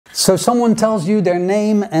So someone tells you their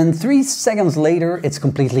name and 3 seconds later it's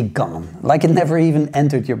completely gone, like it never even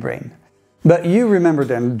entered your brain. But you remember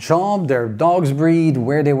their job, their dog's breed,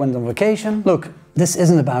 where they went on vacation. Look, this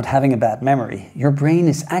isn't about having a bad memory. Your brain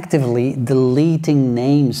is actively deleting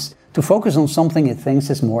names to focus on something it thinks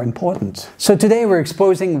is more important. So today we're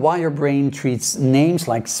exposing why your brain treats names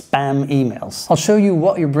like spam emails. I'll show you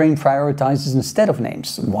what your brain prioritizes instead of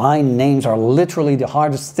names, why names are literally the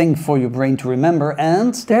hardest thing for your brain to remember,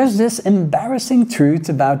 and there's this embarrassing truth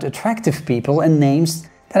about attractive people and names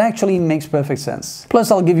that actually makes perfect sense. Plus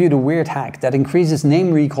I'll give you the weird hack that increases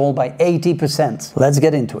name recall by 80%. Let's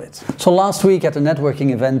get into it. So last week at a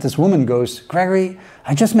networking event, this woman goes, "Gregory,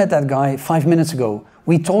 I just met that guy 5 minutes ago.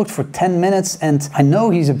 We talked for 10 minutes and I know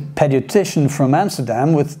he's a pediatrician from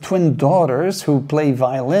Amsterdam with twin daughters who play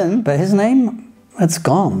violin, but his name, it's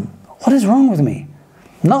gone. What is wrong with me?"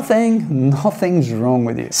 Nothing's wrong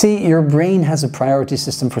with you. See, your brain has a priority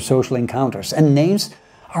system for social encounters, and names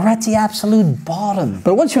are at the absolute bottom.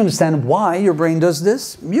 But once you understand why your brain does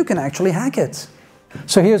this, you can actually hack it.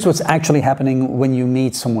 So here's what's actually happening when you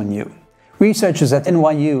meet someone new. Researchers at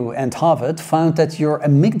NYU and Harvard found that your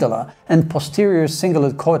amygdala and posterior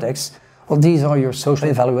cingulate cortex, well, these are your social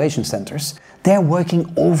evaluation centers, they're working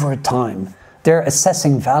overtime. They're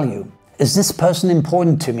assessing value. Is this person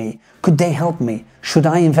important to me? Could they help me? Should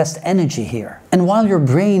I invest energy here? And while your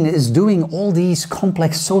brain is doing all these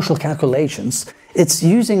complex social calculations, it's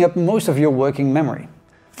using up most of your working memory.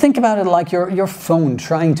 Think about it like your phone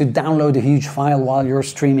trying to download a huge file while you're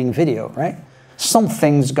streaming video, right?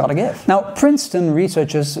 Something's gotta give. Now, Princeton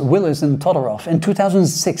researchers Willis and Todorov in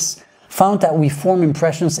 2006 found that we form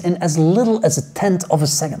impressions in as little as 1/10 of a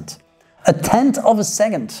second. 1/10 of a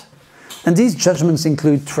second! And these judgments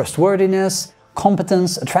include trustworthiness,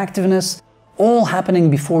 competence, attractiveness, all happening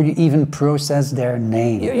before you even process their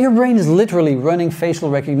name. Your brain is literally running facial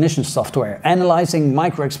recognition software, analyzing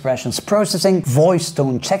microexpressions, processing voice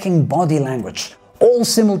tone, checking body language, all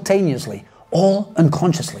simultaneously, all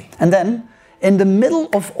unconsciously. And then, in the middle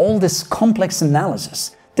of all this complex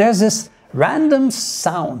analysis, there's this random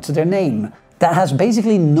sound, their name, that has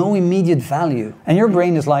basically no immediate value. And your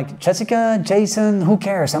brain is like, Jessica, Jason, who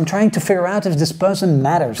cares? I'm trying to figure out if this person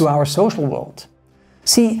matters to our social world.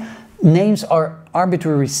 See, names are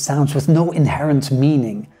arbitrary sounds with no inherent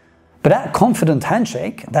meaning. But that confident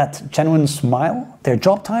handshake, that genuine smile, their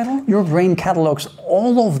job title, your brain catalogs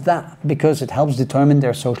all of that because it helps determine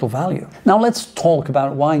their social value. Now let's talk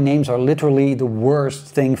about why names are literally the worst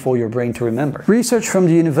thing for your brain to remember. Research from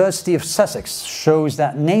the University of Sussex shows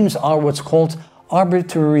that names are what's called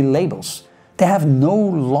arbitrary labels. They have no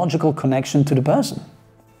logical connection to the person.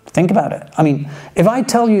 Think about it. I mean, if I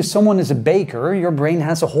tell you someone is a baker, your brain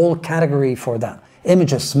has a whole category for that.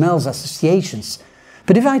 Images, smells, associations.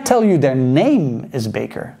 But if I tell you their name is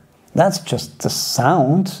Baker, that's just the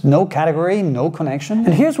sound, no category, no connection.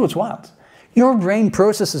 And here's what's wild. Your brain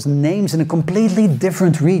processes names in a completely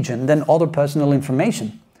different region than other personal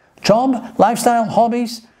information. Job, lifestyle,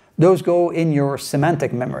 hobbies, those go in your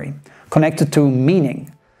semantic memory, connected to meaning.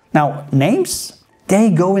 Now, names, they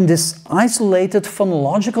go in this isolated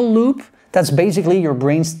phonological loop that's basically your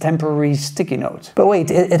brain's temporary sticky note. But wait,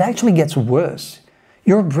 it actually gets worse.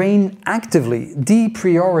 Your brain actively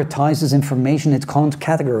deprioritizes information it can't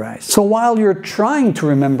categorize. So while you're trying to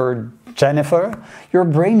remember Jennifer, your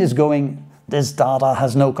brain is going, this data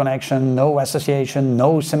has no connection, no association,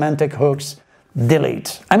 no semantic hooks,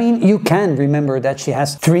 delete. I mean, you can remember that she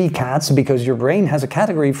has 3 cats because your brain has a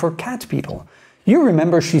category for cat people. You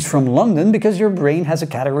remember she's from London because your brain has a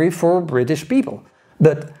category for British people.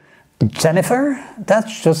 But Jennifer,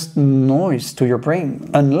 that's just noise to your brain,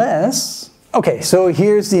 unless... Okay, so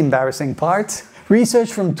here's the embarrassing part.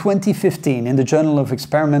 Research from 2015 in the Journal of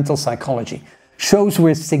Experimental Psychology shows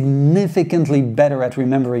we're significantly better at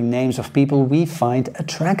remembering names of people we find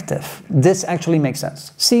attractive. This actually makes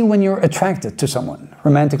sense. See, when you're attracted to someone,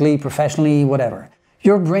 romantically, professionally, whatever,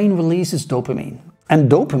 your brain releases dopamine.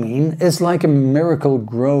 And dopamine is like a miracle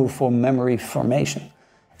grow for memory formation.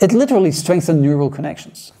 It literally strengthens neural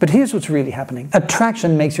connections. But here's what's really happening.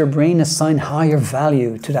 Attraction makes your brain assign higher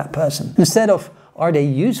value to that person. Instead of, are they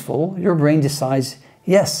useful? Your brain decides,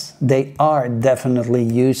 yes, they are definitely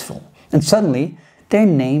useful. And suddenly, their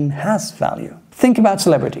name has value. Think about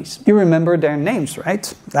celebrities. You remember their names,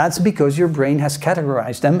 right? That's because your brain has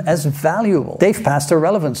categorized them as valuable. They've passed a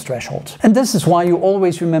relevance threshold. And this is why you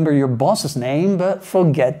always remember your boss's name, but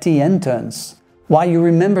forget the interns. Why you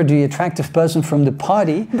remember the attractive person from the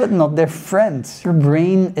party, but not their friend. Your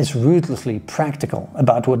brain is ruthlessly practical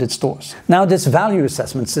about what it stores. Now, this value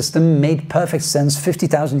assessment system made perfect sense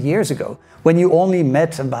 50,000 years ago, when you only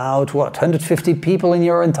met about, 150 people in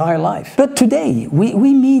your entire life. But today,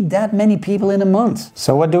 we meet that many people in a month.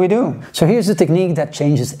 So what do? So here's a technique that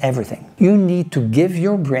changes everything. You need to give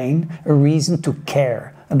your brain a reason to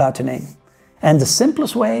care about a name. And the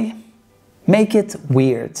simplest way? Make it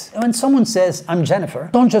weird. When someone says, I'm Jennifer,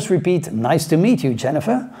 don't just repeat, nice to meet you,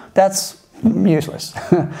 Jennifer. That's useless.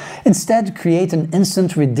 Instead, create an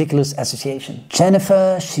instant ridiculous association.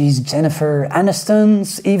 Jennifer, she's Jennifer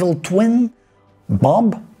Aniston's evil twin.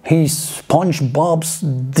 Bob, he's SpongeBob's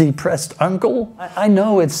depressed uncle. I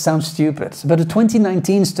know it sounds stupid, but a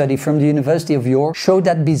 2019 study from the University of York showed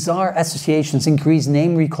that bizarre associations increase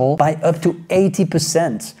name recall by up to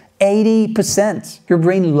 80%. 80%. Your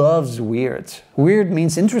brain loves weird. Weird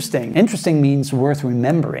means interesting. Interesting means worth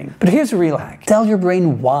remembering. But here's a real hack. Tell your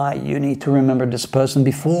brain why you need to remember this person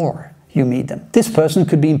before you meet them. This person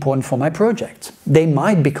could be important for my project. They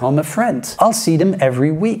might become a friend. I'll see them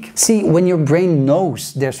every week. See, when your brain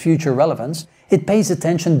knows there's future relevance, it pays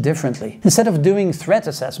attention differently. Instead of doing threat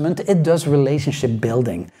assessment, it does relationship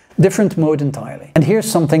building. Different mode entirely. And here's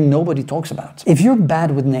something nobody talks about. If you're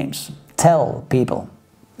bad with names, tell people.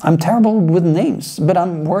 I'm terrible with names, but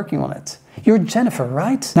I'm working on it. You're Jennifer,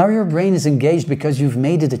 right? Now your brain is engaged because you've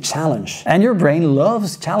made it a challenge. And your brain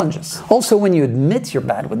loves challenges. Also, when you admit you're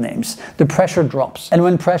bad with names, the pressure drops. And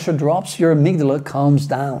when pressure drops, your amygdala calms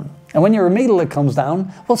down. And when your amygdala calms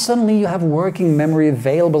down, well, suddenly you have working memory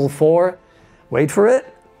available for, wait for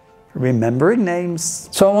it, remembering names.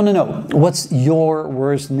 So I want to know, what's your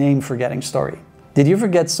worst name forgetting story? Did you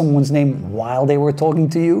forget someone's name while they were talking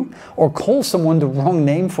to you? Or call someone the wrong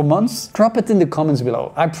name for months? Drop it in the comments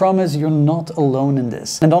below. I promise you're not alone in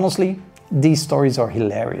this. And honestly, these stories are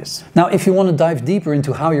hilarious. Now, if you want to dive deeper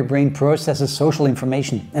into how your brain processes social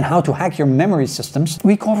information and how to hack your memory systems,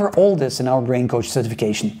 we cover all this in our Brain Coach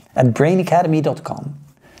certification at brainacademy.com.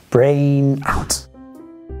 Brain out.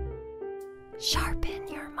 Sharp.